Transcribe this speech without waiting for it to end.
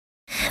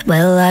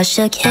Well, I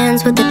shook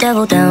hands with the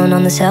devil down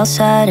on the south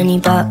side, and he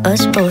bought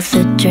us both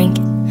a drink.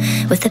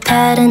 With a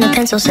pad and a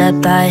pencil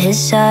sat by his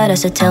side, I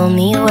said, tell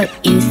me what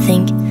you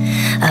think.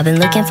 I've been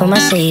looking for my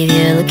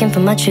savior, looking for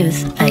my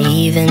truth. I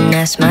even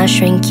asked my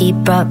shrink, he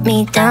brought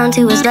me down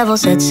to his level.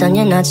 Said, son,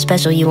 you're not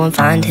special, you won't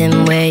find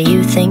him where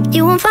you think.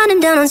 You won't find him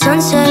down on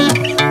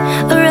Sunset,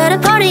 or at a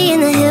party in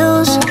the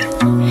hills,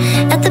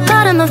 at the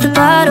bottom of the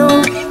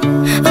bottle,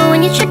 or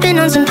when you're tripping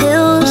on some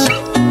pills.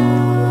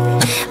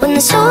 When they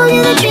sold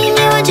you the dream,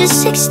 you were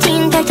just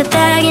 16, packed a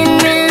bag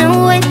and ran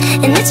away.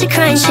 And it's a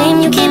crying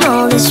shame you came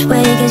all this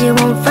way, cause you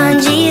won't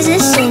find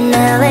Jesus in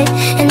LA.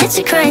 And it's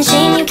a crying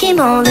shame you came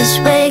all this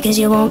way, cause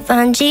you won't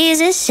find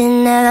Jesus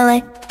in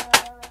LA.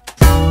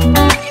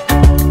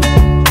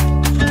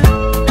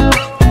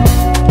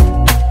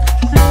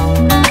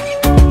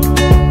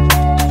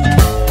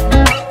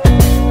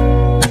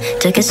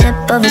 Took a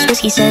sip of his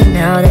whiskey, said,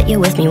 now that you're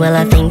with me, well,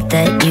 I think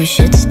that you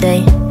should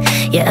stay.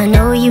 Yeah, I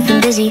know you've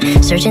been busy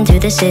searching through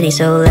the city,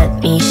 so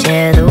let me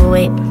share the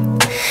weight.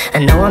 I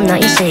know I'm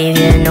not your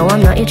savior, no,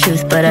 I'm not your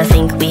truth, but I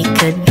think we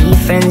could be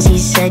friends. He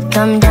said,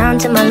 come down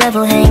to my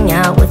level, hang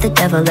out with the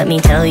devil. Let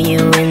me tell you,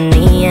 in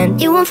the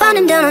end, you won't find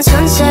him down on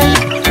Sunset,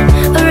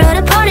 or at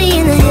a party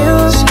in the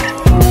hills,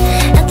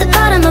 at the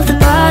bottom of the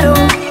bottle,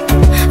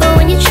 or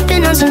when you're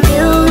tripping on some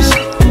pills.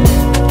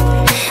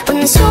 When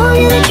they sold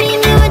you the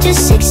dream, you were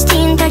just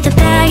 16, packed a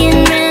bag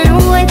and ran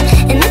away.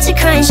 And it's a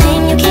crying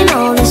shame you came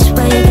all this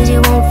way, cause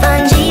you won't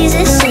find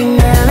Jesus in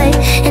LA.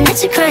 And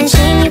it's a crying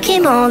shame you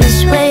came all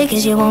this way,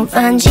 cause you won't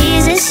find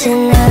Jesus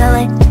in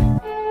LA.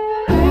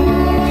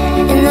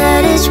 And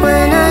that is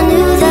when I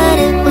knew that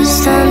it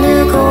was time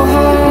to go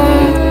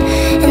home.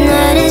 And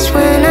that is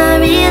when I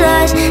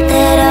realized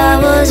that I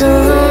was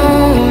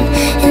alone.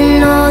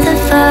 And all the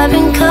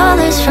vibrant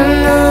colors from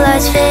the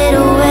lights fade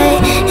away,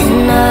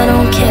 and I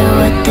don't care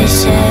what they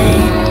say.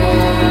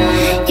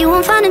 You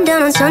won't find him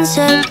down on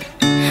Sunset,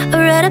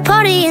 or at a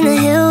party in the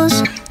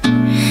hills,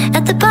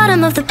 at the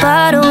bottom of the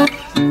bottle,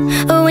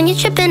 or when you're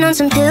tripping on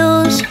some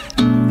pills.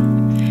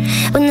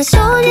 When they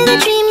sold you the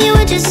dream, you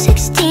were just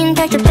 16,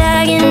 packed a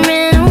bag and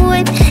ran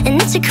away.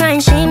 And it's a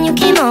crying shame you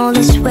came all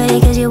this way,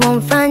 cause you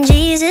won't find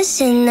Jesus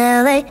in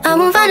LA. I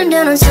won't find him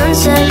down on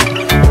Sunset,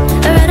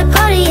 or at a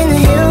party in the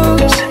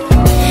hills,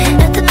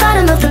 at the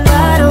bottom of the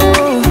bottle,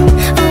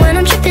 or when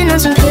I'm tripping on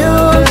some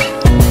pills.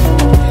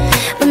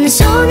 When they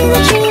sold me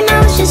the dream,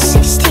 I was just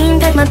 16,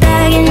 packed my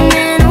bag and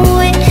ran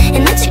away.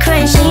 And it's a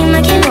crying shame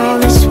I came all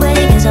this way,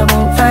 cause I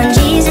won't find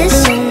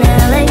Jesus in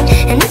LA.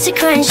 And it's a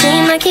crying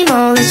shame I came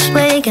all this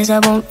way, cause I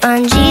won't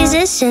find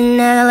Jesus in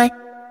LA.